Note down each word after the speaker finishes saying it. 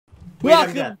Wait, I'm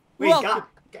Welcome, dead.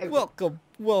 Wait,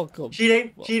 welcome.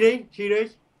 Cheating.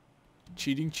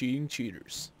 Cheating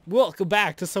cheaters. Welcome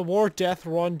back to some more Death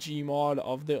Run Gmod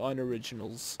of the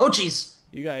Unoriginals. Oh jeez.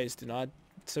 You guys did not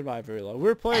survive very long.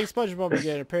 We're playing SpongeBob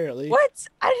again, apparently. What?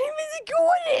 I didn't mean to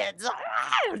go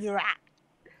in it.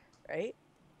 Right?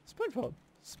 SpongeBob.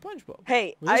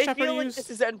 Hey, Was this I feel like this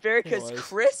is unfair because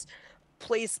Chris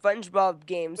plays SpongeBob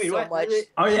games so much.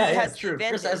 Oh yeah, he yeah, has true.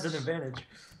 Chris has an advantage.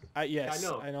 Yes,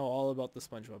 I know all about the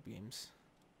SpongeBob games.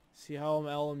 See how I'm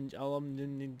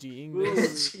LMGing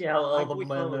this? Yeah,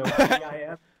 I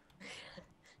am.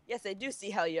 Yes, I do see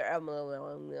how you're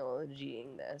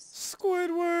MLGing this.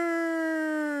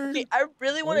 Squidward! Okay, I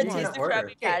really want to taste the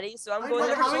Krabby Patty, so I'm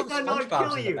going How to... did that not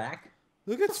kill you?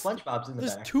 Look at SpongeBob's in the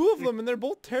back. There's two of them and they're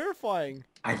both terrifying.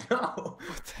 I know.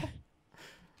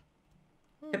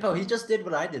 Hippo, he just did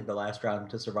what I did the last round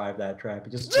to survive that trap.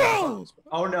 He just Oh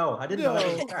no, I didn't know that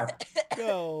was a trap.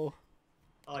 No.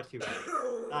 Oh, too bad.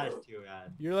 That is too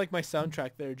bad. You're like my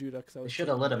soundtrack there, Judah. We should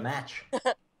have lit a match.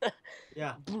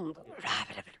 Yeah.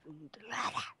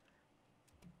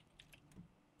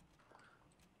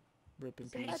 Rip in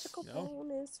peace. Magical No?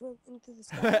 bonus went into the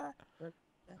sky.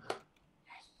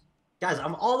 Guys,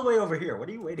 I'm all the way over here. What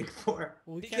are you waiting for?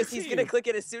 Well, we can't Because he's see gonna you. click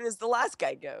it as soon as the last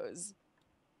guy goes.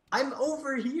 I'm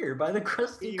over here by the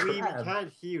crusty We crab.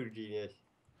 can't see you, genius.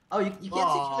 Oh, you can't see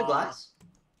through the glass?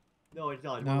 No, it's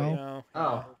not. No. Wait. No.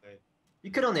 Oh, Okay.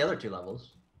 you could on the other two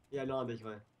levels. Yeah, not on this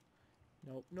one.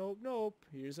 Nope.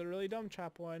 Here's a really dumb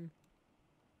trap one.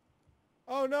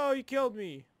 Oh no, you killed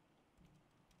me.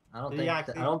 I don't Did think he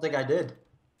actually- I don't think I did.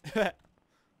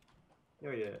 No,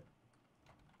 you didn't.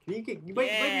 Can you get? You might be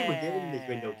able to get in this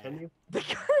window, can you? The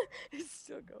guy is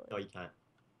still going. No, you can't.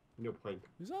 No point.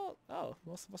 Who's all? Oh,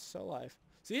 most of us are still alive.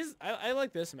 See, I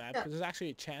like this map because there's actually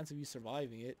a chance of you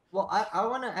surviving it. Well, I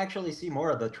want to actually see more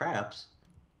of the traps.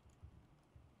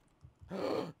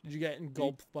 Did you get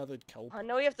engulfed by the kelp? I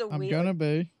know you have to I'm wait. gonna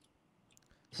be.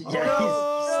 Yeah,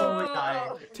 Oh, he's slowly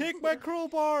dying. Take my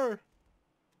crowbar.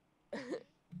 The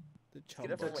He's chum gonna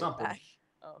have to Took wait something. back.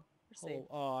 Oh, we're safe.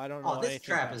 Oh, I don't know. Oh, what this anything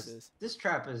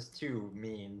trap else is too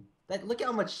mean. Look at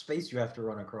how much space you have to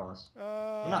run across.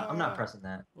 I'm not pressing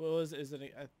that. Well, is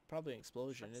it probably an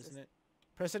explosion, isn't it?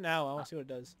 Press it now. I want to see what it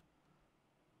does.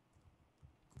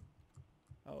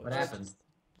 Oh, What happened?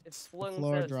 It's The flung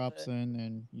floor so drops in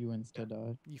and you insta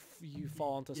die. You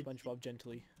fall into SpongeBob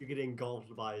gently. You get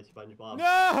engulfed by SpongeBob.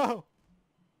 No!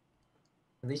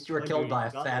 At least you were Oh, killed dude, by you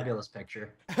a got it. fabulous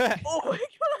picture. Oh my gosh!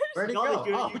 Where'd he You got go? it,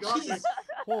 dude, Oh, you got jeez. this.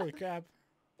 Holy crap!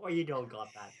 Oh, you don't got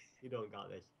that. You don't got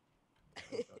this.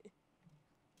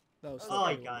 That was so Oh,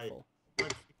 wonderful. guys.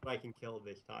 Let's see if I can kill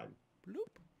this time. Bloop.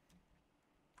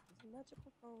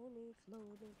 Magical pony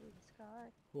floating through the sky.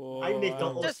 Whoa, I missed the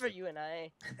don't- whole- Just for you and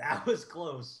I. That was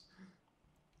close.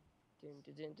 Dun,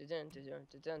 dun, dun, dun, dun, dun,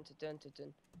 dun, dun, dun, dun,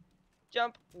 dun.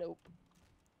 Jump. Nope.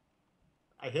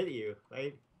 I hit you,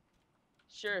 right?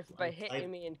 Sure, if by hitting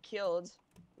me and killed.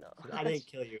 No. I didn't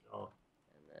kill you at all.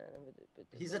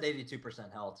 He's at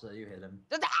 82% health, so you hit him.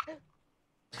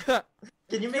 Can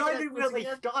Can you It make started it really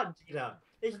again? start, Gina.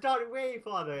 It started way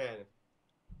farther in.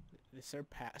 They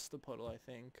surpassed the puddle, I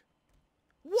think.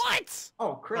 What?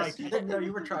 Oh, Chris, Like- I didn't know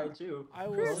you were trying to. I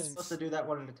You were wasn't. supposed to do that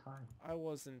one at a time. I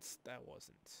wasn't. That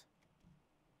wasn't.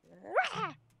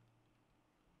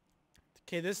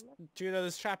 Okay, this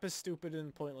trap is stupid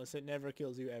and pointless. It never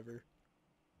kills you ever.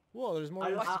 Whoa, there's more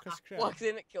roots to Chris Crab. Walks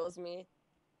in, it kills me.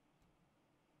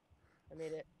 I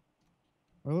made it.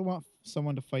 I really want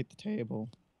someone to fight the table.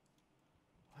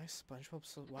 Why is SpongeBob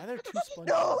so? Why are there two SpongeBobs?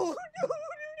 No!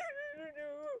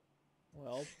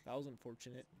 Well, that was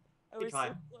unfortunate. I was so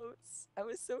Fine. close. I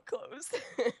was so close.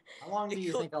 How long do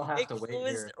you think I'll have to wait here?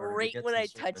 It closed right when I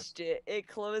touched it. It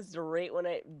closed right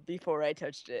before I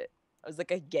touched it. I was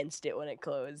like against it when it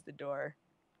closed the door.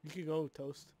 You could go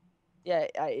toast. Yeah,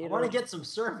 I want to get some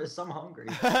service. I'm hungry.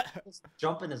 Just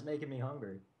jumping is making me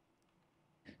hungry.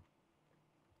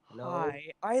 Hello?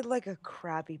 Hi, I'd like a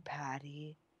Krabby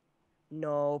Patty.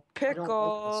 No I don't like this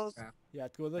pickles. crap. Yeah,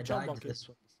 to go to the I chum died to bucket. this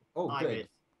one. Oh, I good. missed.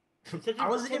 It's such a- I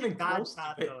wasn't such a even bad close to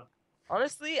path, it. though.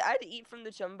 Honestly, I'd eat from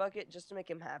the chum bucket just to make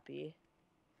him happy.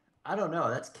 I don't know.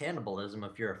 That's cannibalism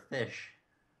if you're a fish.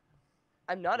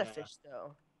 I'm not a Yeah. fish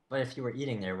though. But if you were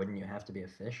eating there, wouldn't you have to be a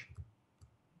fish?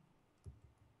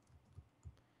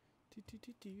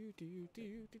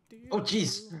 Oh,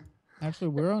 jeez. Actually,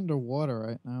 we're underwater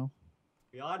right now.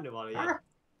 We are underwater, yeah.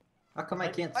 How come I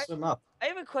can't I- swim up? I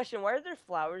have a question. Why are there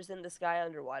flowers in the sky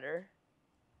underwater?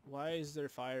 Why is there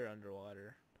fire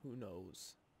underwater? Who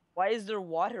knows? Why is there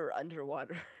water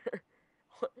underwater?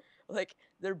 Like,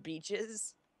 there are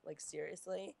beaches? Like,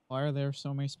 seriously? Why are there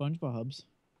so many SpongeBobs?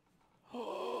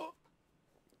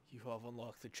 You have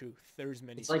unlocked the truth. There's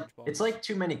many It's like SpongeBobs.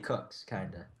 too many cooks,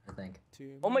 kinda. I think.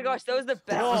 Too Oh my many gosh, that was the cooks.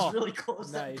 best. That Oh, was really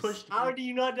close. That nice. pushed me. How do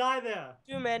you not die there?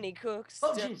 Too many cooks.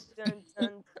 Oh, Dun, jeez. dun, dun,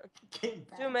 dun. Came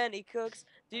back. Too many cooks.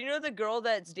 Do you know the girl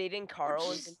that's dating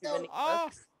Carl is in Too Many Ah!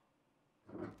 Cooks?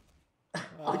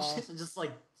 Oh, jeez, just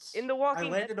like In The I Walking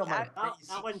Dead, landed on my That face.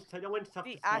 that one's tough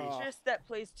the to see. actress that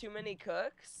plays Too Many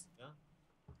Cooks,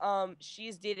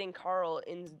 she's dating Carl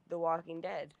in The Walking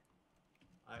Dead.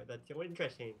 That's so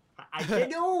interesting. I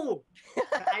didn't know.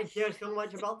 I care so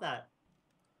much about that.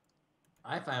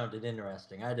 I found it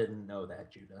interesting. I didn't know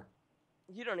that, Judah.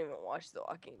 You don't even watch The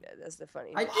Walking Dead. That's the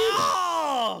funny I thing. do.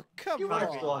 Oh, come You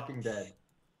watched The on. Walking Dead.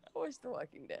 I watch The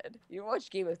Walking Dead. You watch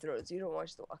Game of Thrones. You don't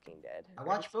watch The Walking Dead. I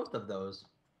watched both of those.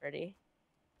 Ready?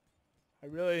 I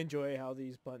really enjoy how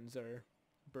these buttons are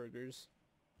burgers.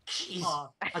 Jeez. Aw.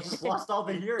 I just lost all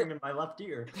the hearing in my left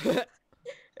ear.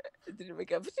 It didn't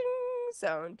make a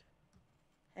sound.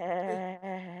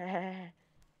 I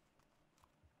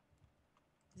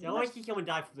want to see someone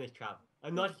die from this trap.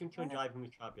 I'm not seeing someone die from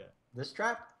this trap yet. This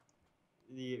trap?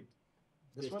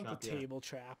 This one? trap, The yeah. table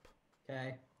trap.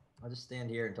 Okay. I'll just stand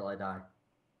here until I die.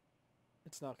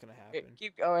 It's not gonna happen.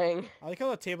 Keep going. I like how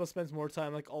the table spends more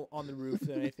time like on the roof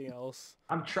than anything else.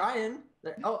 I'm trying.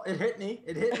 Oh, it hit me.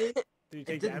 It hit me. Did you It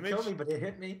take didn't damage? kill me, but it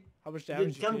hit me. How much You damage?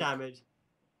 did Did you some take? damage.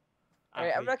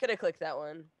 Alright, I'm not gonna click that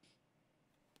one.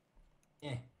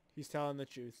 Yeah. He's telling the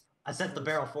truth. I set the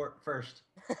barrel first.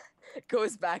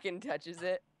 Goes back and touches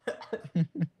it.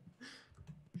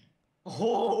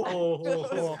 Oh, Oh,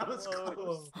 that was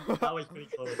close. That was pretty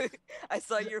close. I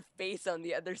saw your face on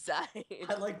the other side.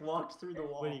 I like walked through the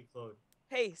wall. Pretty close.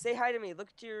 Hey, say hi to me.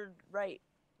 Look to your right.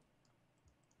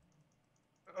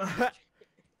 You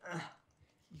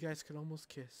guys could almost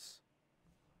kiss.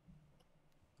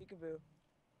 Peekaboo.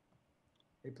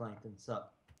 Hey, Plankton, what's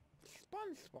up?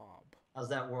 SpongeBob. How's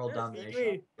that world Yes,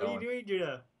 domination What are you going? doing,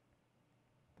 Judah?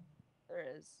 There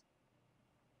is.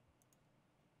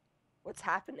 What's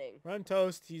happening? Run,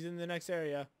 Toast. He's in the next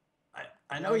area.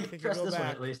 I No, know I he think pressed he'll go this one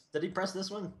back. at least. Did he press this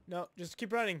one? No, just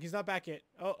keep running. He's not back yet.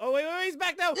 Oh, wait, he's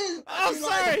back now. He's Oh,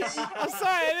 sorry. lying. I'm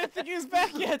sorry. I didn't think he was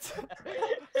back yet.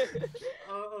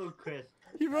 Oh, Chris.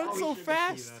 He runs Oh, so we shouldn't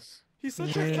have seen fast. He's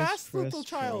such a Yes, fast little Chris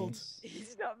child. Jones.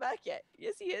 He's not back yet.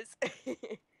 Yes, he is.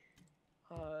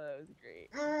 Oh, that was great.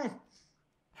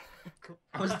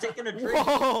 I was taking a drink.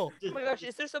 Whoa. Oh my gosh,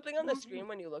 is there something on the screen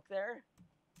when you look there?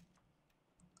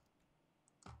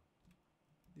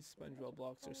 These SpongeBob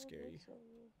blocks are scary.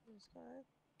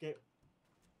 Okay.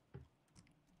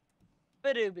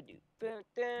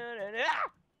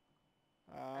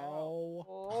 Ow. Oh,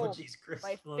 Oh, jeez, Chris.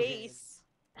 my Okay. face.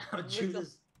 Oh,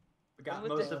 Judas got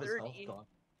with most the of his health 30. gone.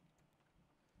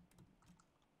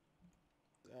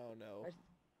 Oh no. Oh,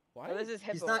 Why? this is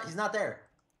hippo. He's not there.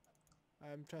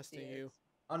 I'm trusting He you. is.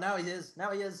 Oh, now he is.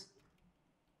 Now he is.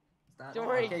 He's not. Don't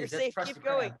worry, okay, you're just safe. press Keep the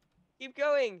crab. going. Keep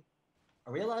going.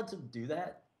 Are we allowed to do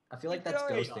that? I feel like Keep that's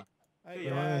going. ghosting. Yeah, I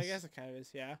Yes. guess it kind of is.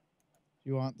 Yeah.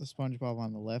 You want the SpongeBob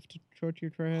on the left towards your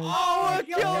trash? Oh, it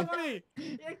Yeah. killed me.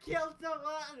 You killed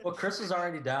someone! Well, Chris is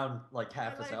already down like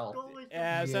half his health.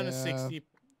 Yeah, I was down to Yeah.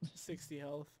 60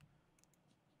 health.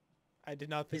 I did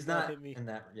not think He's that not hit me. in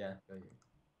that. Yeah. Go you.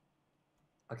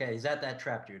 Okay, he's at that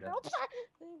trap, Judah.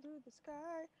 Into the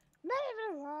sky.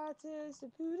 Never waters to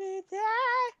put it there.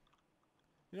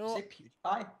 You know, Say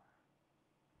PewDiePie.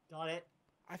 Got it.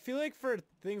 I feel like for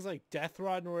things like Death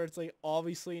Rod, where it's like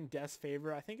obviously in Death's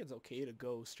favor, I think it's okay to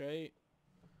ghost, right?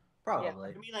 Probably.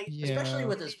 I mean, like, Yeah. Especially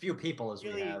with as few people as we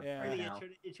really, have Yeah. right really, now.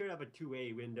 it should have a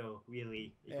two-way window,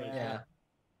 really. It should- Yeah. Yeah.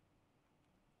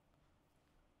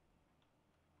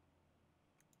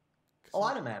 A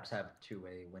lot of maps have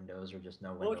two-way windows or just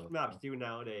no window. Most maps do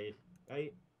nowadays,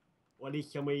 right? Or at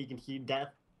least somewhere you can see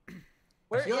death. I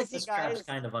Where feel like is he, this trap's guys?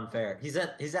 kind of unfair. He's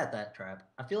at that trap.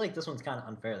 I feel like this one's kind of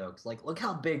unfair though, because like look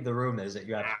how big the room is that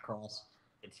you have to cross.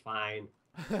 It's fine.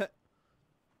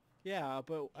 Yeah,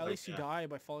 but at Oh, least you yeah. die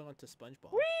by falling onto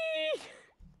SpongeBob. Whee!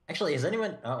 Actually, has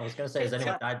anyone? Oh, I was gonna say, has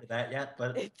anyone died to that yet?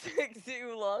 But It took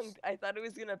too long. I thought it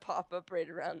was gonna pop up right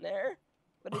around there.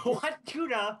 But it didn't. What,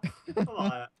 Judah? Come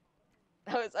on.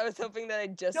 I was hoping that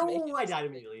I'd just make No, it. I died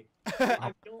immediately.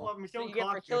 I'm so you get for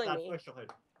cocky with killing that me. first one.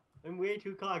 I'm way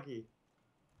too cocky.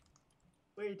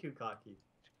 Way too cocky.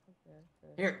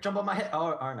 here, jump on my head,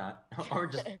 or not, or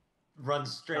just run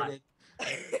straight in.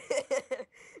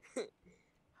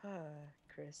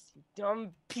 Chris, you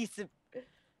dumb piece of.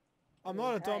 I'm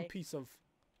not a dumb Hi. piece of.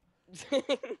 You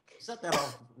set that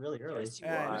off really early. Yes, you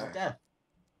Yeah, I Who's know. death?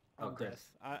 I'm Oh, Chris.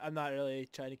 death. I'm not really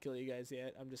trying to kill you guys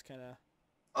yet. I'm just kind of.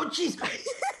 Oh, jeez!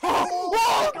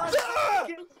 Oh, God,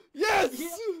 yeah! Yes! Yeah.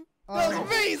 That was Oh.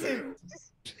 amazing!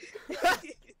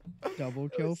 Double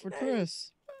kill for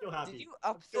Chris. So happy. Did you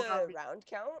up So the happy. round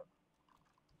count?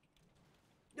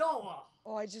 No.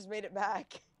 Oh, I just made it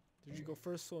back. Did you go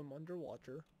first swim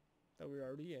underwater? That we're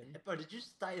already in. But did you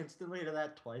just die instantly to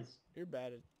that twice? You're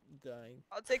bad at dying.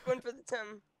 I'll take one for the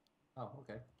Tim. Oh,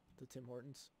 okay. The Tim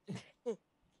Hortons.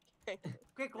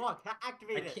 Quick walk.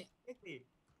 Activate I it. can't- Quickly.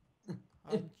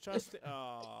 I'm just.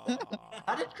 How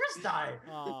did Chris die?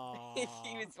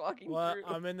 He was walking Well, through.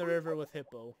 I'm in the river with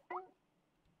Hippo.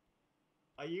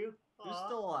 Are you? Who's Aw.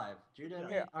 still alive? Judah and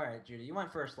me? Yeah. Alright, Judah, you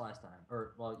went first last time.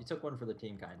 Or, well, you took one for the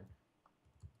team, kind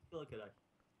Look at us.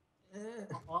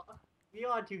 of. Aw, we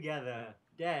are together.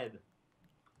 Dead.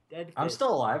 Dead. I'm fish.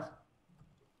 still alive.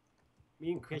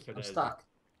 Me and Chris are I'm dead. stuck.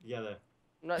 Together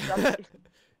I'm not jumping.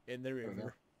 In the we go.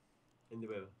 river. in the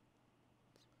river.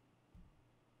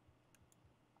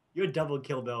 Your double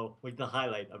kill though was the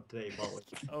highlight of today, Baldwin.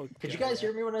 Oh, Could you God, guys yeah.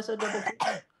 hear me when I said double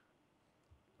kill?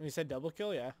 When you said double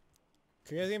kill, yeah.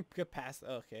 Can you guys get past?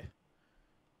 Oh, okay.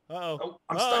 Uh-oh. Oh,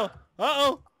 I'm Uh-oh. stuck.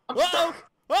 Uh-oh. I'm Uh-oh.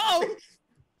 stuck. Uh-oh.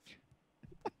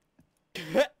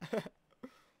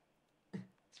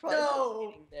 It's probably No.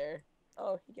 getting there.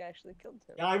 Oh, he actually killed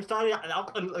him. Yeah, I'm starting.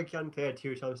 I'm like unfair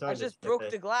too, so I'm I sorry. just broke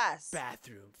the glass.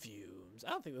 Bathroom fumes. I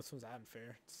don't think this one's that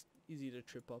unfair. It's easy to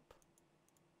trip up.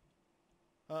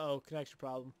 Uh-oh, connection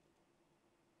problem.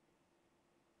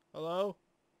 Hello?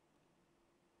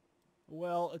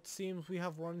 Well, it seems we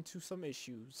have run into some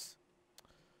issues.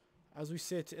 As we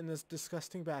sit in this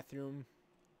disgusting bathroom,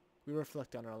 we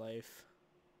reflect on our life.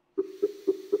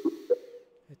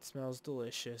 It smells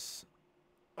delicious.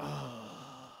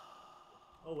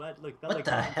 Oh, that look. That What look.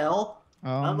 the hell?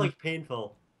 That looks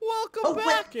painful. Welcome Oh, wait,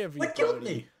 back, everybody. What killed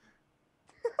me?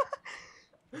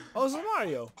 Oh, it's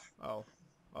Mario. Oh.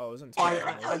 Oh, it was in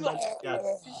Yeah.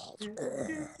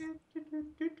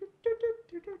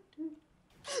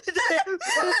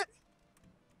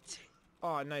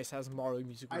 Oh, nice. Has Mario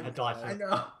music. I, with it. That's awesome. I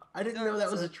know. I didn't know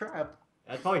that was a trap.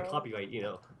 That's probably copyright, you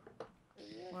know.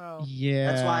 Wow.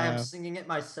 Yeah. That's why I'm singing it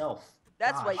myself.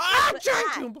 That's why. Gosh. I'm Chris,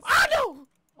 trying to. I know.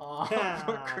 Oh, Yeah.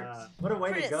 poor Chris. What a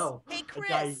way Chris, to go. hey died.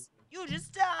 Chris, you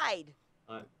just died.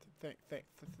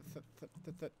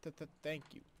 Thank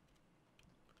you.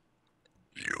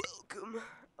 You're welcome.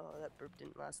 Oh, that burp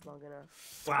didn't last long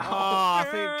enough. Oh, Wow. I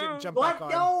think I can jump What? back on.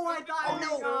 No, I died.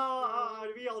 Oh, no.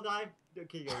 Did we all die?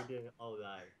 Okay, yeah, we didn't all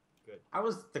die. Good. I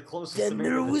was the closest Then to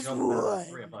making there the was jump out of the one.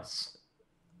 three of us.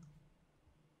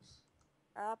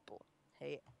 Apple.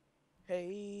 Hey,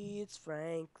 hey, it's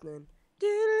Franklin.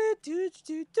 Do do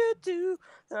do do do.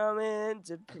 I'm in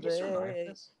to Can you survive play.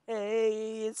 this?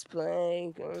 Hey, it's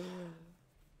Franklin.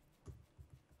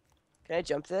 Can I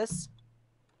jump this?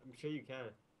 I'm sure you can.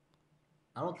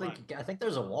 I don't think. I think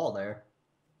there's a wall there,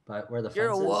 but where the You're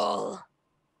a fence is, wall.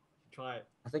 Try it.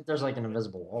 I think there's like an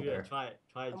invisible wall Judah, there. try it.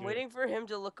 Try it. I'm Judah. waiting for him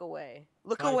to look away.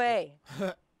 Look Try it. away.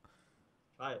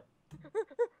 Try it.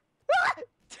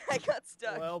 I got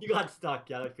stuck. Well, You got stuck.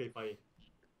 Yeah, that's pretty funny.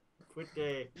 Quick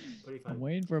day. Pretty I'm funny.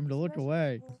 waiting for him to look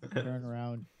away. Turn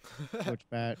around. Switch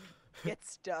back. Get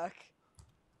stuck.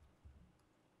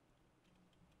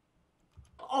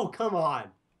 Oh, come on.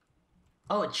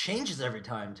 Oh, it changes every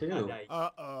time too. Yeah, nice.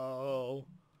 uh-oh.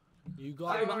 You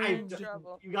got I- ruined.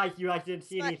 Trouble. You guys didn't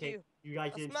see Smack anything. You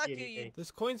guys I'll didn't smack see you, you- anything.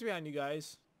 There's coins behind you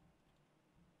guys.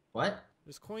 What?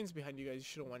 There's coins behind you guys. You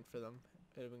should have went for them.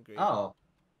 It'd have been great. Oh,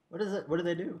 what is it? What do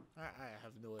they do? I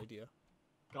have no idea.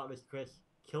 Got Mr. Chris.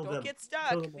 Kill Don't them. get stuck.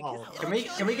 Kill them Because all. it'll Can we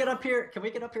kill can we you. get up here? Can we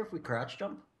get up here if we crouch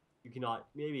jump? You cannot.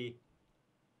 Maybe.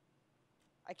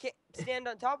 I can't stand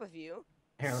on top of you.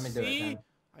 Here, let me do it. See? Then.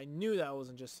 I knew that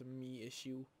wasn't just a me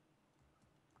issue.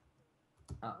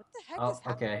 What the heck Oh, is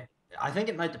happening? okay. I think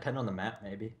it might depend on the map,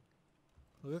 maybe.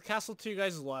 Look at the castle to you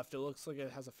guys' left. It looks like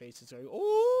it has a face. It's like,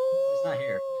 oh. He's not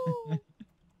here.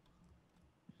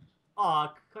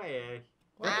 Aw, Craig.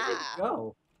 Where did he Ah.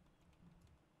 go?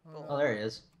 Oh, there he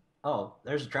is. Oh,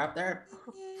 there's a trap there.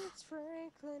 It's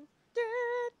Franklin.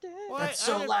 What? That's I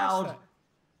so didn't press loud. that.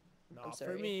 Not for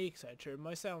sorry. me, because I turned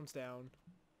my sounds down.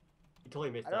 You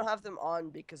totally missed I don't that. have them on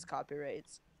because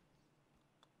copyrights.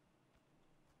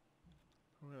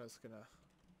 I'm just gonna.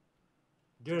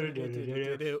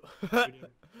 Do-do-do-do-do-do.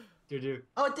 Do-do.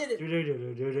 Oh, it did it.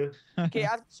 Do-do-do-do-do-do. Okay, I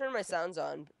have to turn my sounds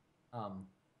on.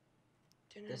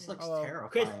 This looks Hello.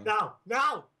 Chris, terrifying. now!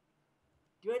 Now!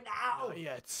 Do it now! Not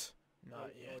yet. Not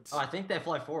yet. Oh, I think they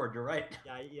fly forward. You're right.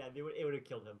 Yeah, it would have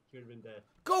killed him. He would have been dead.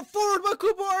 Go forward, my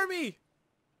Koopa army!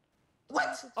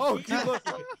 What? Oh, keep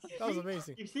looking. That was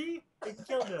amazing. You see? It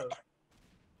killed him.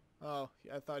 Oh,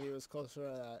 I thought he was closer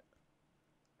to that.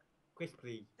 Chris,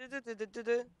 please.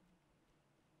 Du-du-du-du-du-du.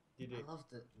 Do-do. I love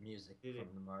the music Did it.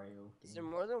 from the Mario Is there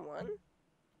game. more than one?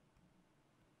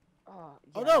 Oh,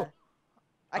 Oh, yeah. no!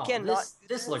 I Oh, cannot.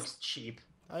 This looks cheap.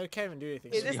 I can't even do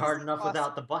anything. Hey, This would this be hard is enough awesome.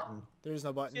 without the button. There's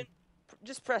no button.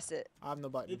 Just press it. I have no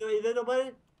Is button. there no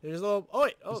button? There's a little. Oh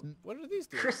wait. Oh, Isn't- what do these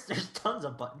do? Chris, there's tons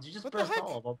of buttons. You just What the pressed heck?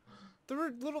 all of them. There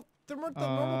were little. There weren't the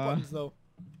normal buttons though.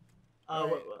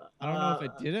 Alright. I don't know if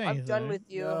it did anything. I'm done with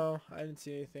you. No, I didn't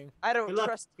see anything. I don't Good luck,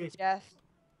 trust Chris. Jeff.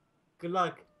 Good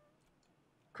luck,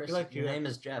 Chris, Good luck, your Judah. name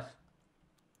is Jeff.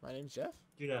 My name's Jeff.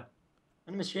 Judah.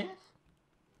 My name is Jeff.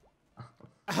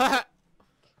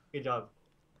 Good job.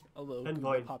 Hello. And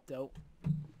Google void. popped out.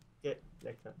 Get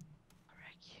next time.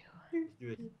 Do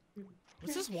it.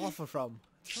 What's this waffle from?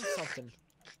 It's from something.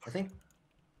 I think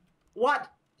What?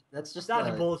 that's just That's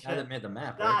the guy bullshit. that made the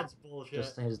map, right? That's bullshit.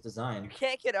 Just his design. You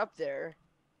can't get up there.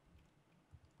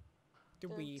 The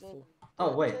waffle.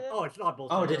 Oh, wait. Oh, it's not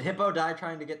bullshit. Oh, did Hippo die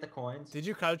trying to get the coins? Did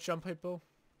you crouch jump, Hippo?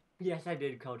 Yes, I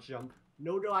did couch jump.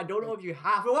 No, I don't know if you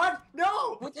have. What?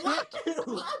 No! What?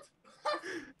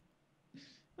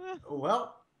 What?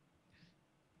 Well,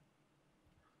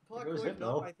 Parkour goes is Hippo.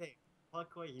 not my thing.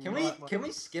 Parkour is can not my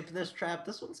we skip this trap?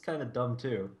 This one's kind of dumb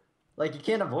too. Like you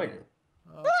can't avoid it.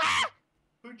 Oh,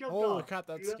 Who jumped holy off? crap,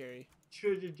 that's Judah? scary.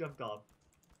 Should have jumped off.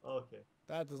 Okay.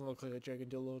 That doesn't look like a dragon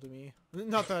dildo to me.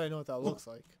 Not that I know what that looks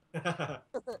like.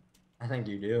 I think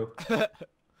you do.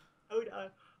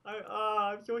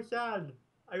 I'm so sad.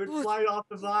 I would fly off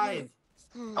the vine.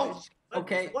 Oh,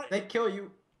 okay. What? They kill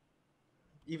you.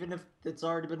 Even if it's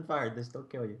already been fired, they still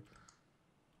kill you.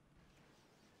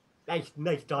 Nice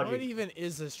What dodging. even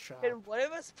is this trap? Can one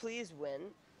of us please win?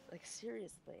 Like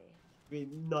seriously. We're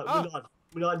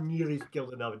not nearly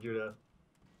skilled enough, Judah.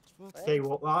 What? Okay,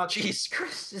 well, Jeez,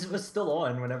 Chris it was still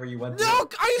on whenever you went. No!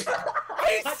 through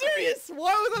Are you serious?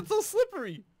 Why was that so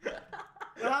slippery?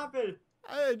 what happened?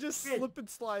 I just Chris, slip and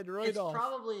slide right It's off.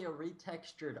 probably a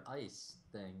retextured ice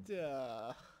thing.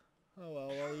 Yeah. Oh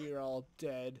well, you're all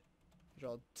dead.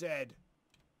 You're all dead.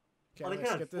 Okay, Well, I'm they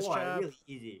gonna can't skip this fly. trap. Really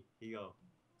easy. Here you go.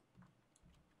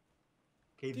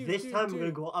 Okay, Dude, this dude, time we're dude.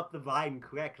 gonna go up the vine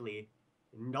correctly.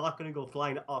 Not gonna go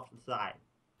flying off the side.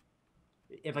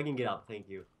 If I can get up, thank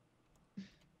you.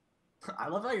 I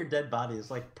love how your dead body is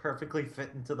like perfectly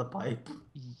fit into the pipe.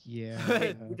 Yeah.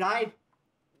 You died?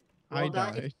 We I all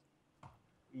died? died.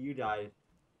 You died.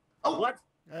 Oh, What?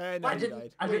 And I you didn't.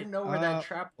 died. I didn't know where that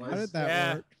trap was. How did that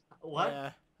Yeah. work? What?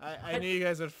 Yeah. I knew you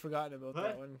guys had forgotten about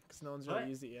that What? one because no one's really What?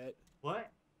 used it yet.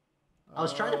 What? I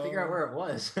was trying to figure out where it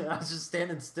was. I was just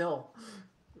standing still.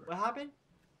 What happened?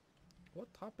 What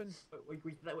happened?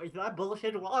 Is that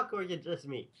bullshit rock or is it just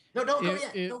me? No, don't go It,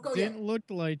 yet. it Don't go didn't yet. look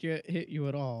like it hit you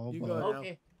at all. You but go now.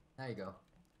 Okay. There you go.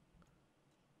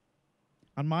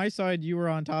 on my side, you were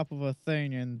on top of a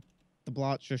thing, and the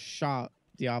blocks just shot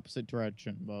the opposite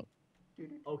direction. But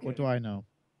Okay. what do I know?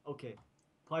 Okay.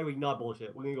 Probably not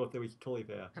bullshit. We're gonna go through. It's totally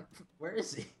fair. Where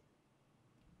is he?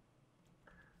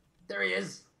 There he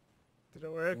is. Did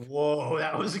it work? Whoa,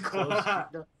 that was close.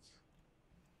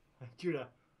 Judah,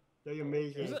 you're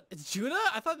amazing. Is it, it's Judah?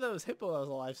 I thought that was Hippo that was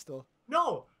alive still.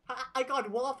 No! I got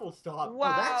waffle stop.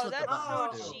 Wow, that's what the that's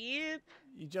buttons so do. cheap.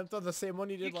 You jumped on the same one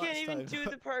you You did last can't even time. do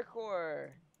the parkour.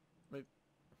 Wait.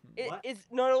 It, What? it's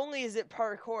not only is it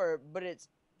parkour, but it's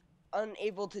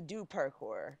unable to do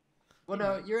parkour. Well,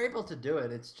 no, you're able to do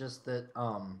it. It's just that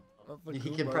Of the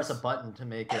he can press a Goombas. button to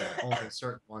make it only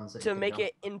certain ones that you To can make jump.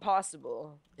 it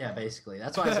impossible. Yeah, basically.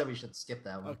 That's why I said we should skip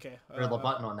that one. Okay. Or the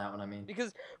button on that one, I mean.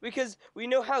 Because we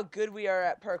know how good we are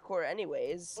at parkour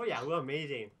anyways. Oh yeah, we're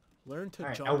amazing. Learn to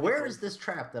Alright, jump. now where Hippo. is this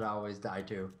trap that I always die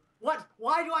to? What?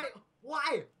 Why do I?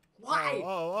 Why? Why?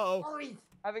 Oh. Always.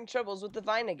 Having troubles with the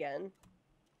vine again.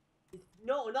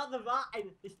 No, not the vine.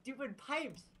 The stupid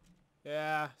pipes.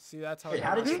 Yeah. See, that's how. Wait, it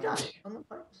how did you works. die? On the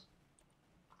pipes?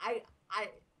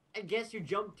 I guess you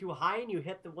jumped too high and you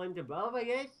hit the ones above. I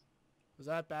guess. Was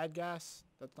that bad gas?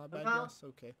 That's not bad Uh-huh. gas.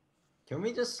 Okay. Can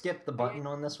we just skip the button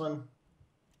on this one?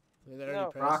 Wait, that already No.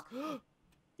 pressed. Rock.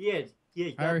 Yes.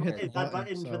 Yes. I already that hit the button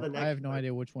button, for so the next I have no one.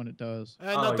 idea which one it does. No,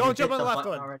 Oh, you don't hit jump on the left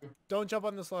button one. already? Don't jump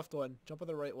on this left one. Jump on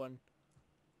the right one.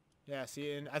 Yeah,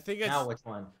 see, and I think it's. Now which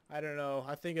one? I don't know.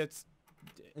 I think it's.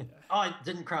 Oh, I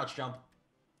didn't crouch jump.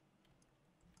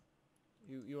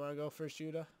 You want to go first,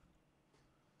 Judah?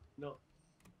 No.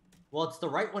 Well, it's the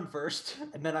right one first,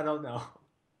 and then I don't know.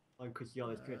 On Chris,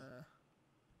 Chris.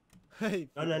 Hey.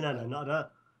 No, not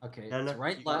that. Okay, No, it's no,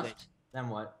 right, you got left, then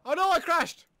what? Oh no! I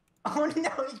crashed. Oh no,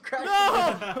 he crashed.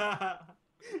 No!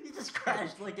 He just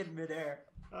crashed like in midair.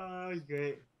 Oh,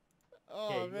 great. Oh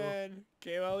Okay, go. man.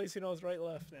 Okay, well at least he knows right,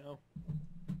 left now.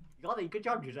 You got it. Good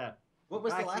job, Giuseppe. What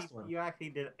was the last one? You actually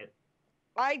did it.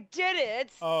 I did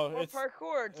it! Oh, Or it's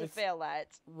parkour to it's- fail at.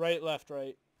 right, left,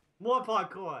 right. More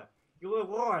parkour. You were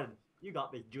warned. You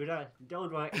got this, Judah.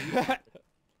 Don't worry.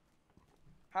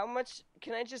 How much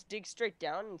can I just dig straight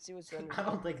down and see what's under? I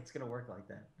don't think it's gonna work like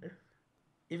that.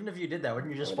 Even if you did that,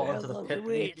 wouldn't you just Oh, fall the into the hell pit?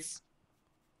 waits.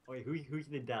 Wait, who's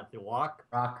the death? The walk?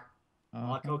 Rock.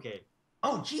 Walk. Okay.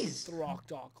 Oh, jeez. The rock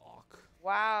dog walk.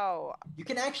 Wow, You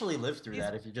can actually live through These-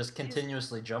 that if you just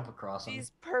continuously jump across them.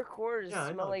 these parkours Yeah,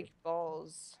 I smell know. like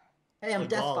balls. Hey, I'm Like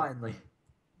deaf balls. finally.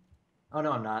 Oh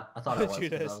no, I'm not. I thought I was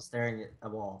because I Judas. was staring at a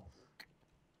wall.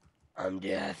 I'm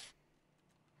deaf,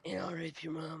 and I'll rape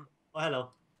your mom. Oh, hello.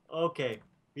 Okay.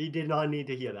 We did not need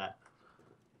to hear that.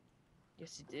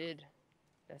 Yes, you did.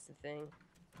 That's the thing.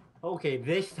 Okay,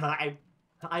 this time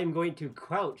I'm going to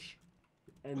crouch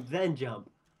and then jump.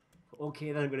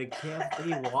 Okay, then I'm going to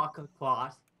carefully walk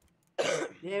across.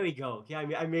 There we go. Okay,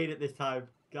 I made it this time,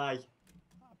 guys.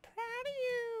 I'm proud of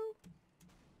you.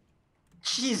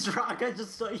 Jeez, Rock, I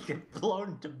just saw you get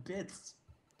blown to bits.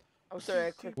 I'm sorry,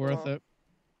 I clicked Worth wrong. it.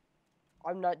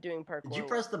 I'm not doing parkour. Did you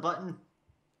press the button?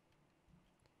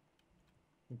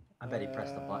 I bet he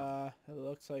pressed the button. It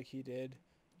looks like he did.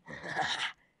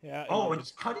 Yeah. Oh, he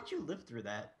did. how did you live through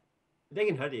that? They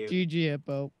can hurt you. GG,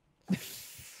 Hippo.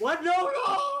 What? No,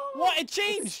 no! What? It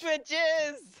changed.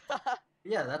 Switches!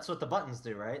 Yeah, that's what the buttons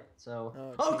do, right? So.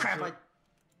 Oh, Oh change crap! it.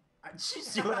 Did you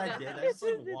see what I did? I just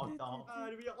like walked off.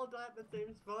 Do we all die at the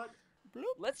same spot? Bloop.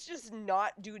 Let's just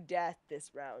not do death this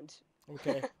round.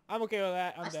 Okay. I'm okay with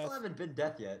that. I'm I still deaf. haven't been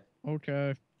death yet.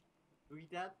 Okay. We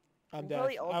dead? I'm We'll deaf.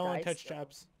 probably all I won't die touch still.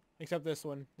 traps. Except this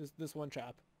one. This one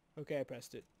trap. Okay, I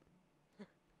pressed it.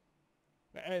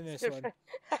 And this one.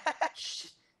 Shh.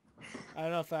 I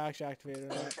don't know if that actually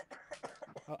activated or not.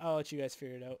 I'll let you guys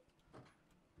figure it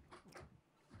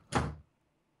out.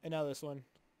 And now this one.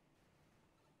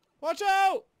 Watch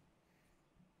out!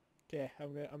 Okay,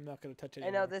 I'm not gonna touch it. I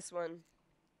know this one.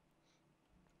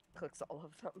 Clicks all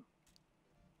of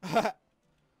them.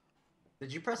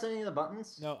 Did you press any of the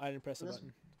buttons? No, I didn't press the This-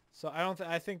 button. So I don't.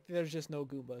 I think there's just no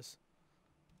Goombas.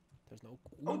 There's no.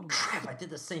 Oh Goombas. crap! I did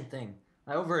the same thing.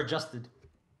 I over-adjusted.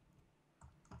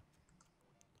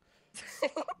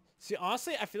 See,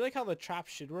 honestly, I feel like how the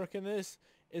traps should work in this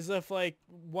is if like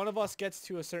one of us gets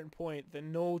to a certain point,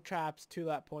 then no traps to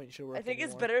that point should work. I think it's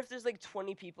anymore. better if there's like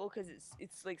 20 people because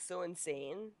it's like so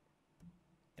insane.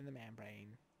 in the membrane.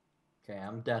 Okay,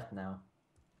 I'm deaf now.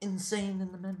 Insane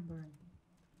in the membrane.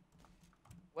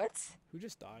 What? Who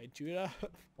just died, Judah?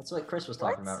 That's what Chris was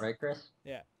talking What? about, right, Chris?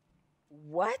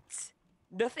 What?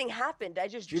 Nothing happened. I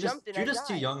just jumped and Judah's I died.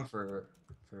 too young for.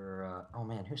 Oh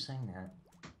man, who's saying that?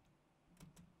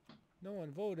 No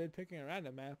one voted, picking a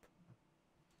random map.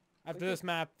 After Okay. this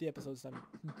map, the episode's done.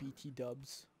 BT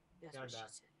dubs. That's Yeah, what she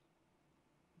that. said.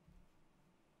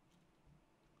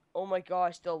 Oh my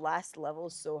gosh, the last level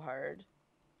is so hard.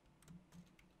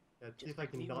 Yeah, see if I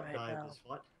can leave not right die now. at this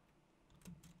spot.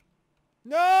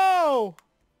 No!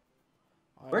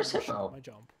 I Where's overshot Hippo? My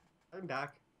jump. I'm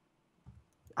back.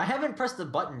 I haven't pressed the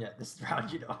button yet this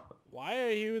round, you know. Why are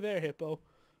you there, Hippo?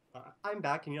 I'm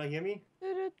back. Can you not hear me?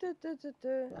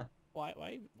 Why?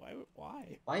 Why?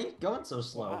 Why are you going so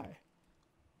slow? Why?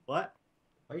 What?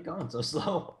 Why are you going so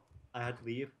slow? I had to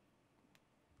leave.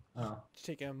 Oh. Just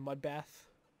taking a mud bath.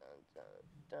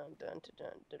 Oh,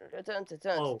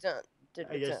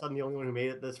 I guess I'm the only one who made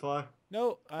it this far.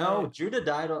 No. No, Judah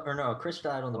died, or no, Chris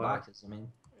died on the Wow. boxes. I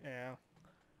mean, Yeah.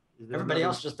 Is there everybody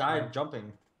another- else just died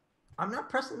jumping. I'm not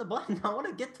pressing the button. I want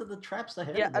to get to the traps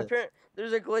ahead Yeah, of this. apparently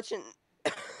there's a glitch in.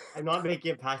 I'm not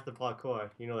making it past the parkour.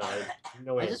 You know that. Right?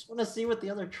 No I way. just want to see what the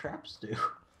other traps do.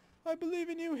 I believe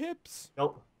in you, hips.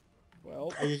 Nope.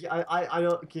 Well, I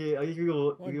don't. Okay, I think we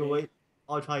go. One We go day. wait.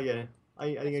 I'll try again.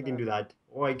 I think I can do that,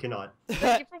 or I cannot.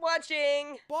 Thank you for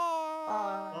watching. bye.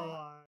 Bye. Bye.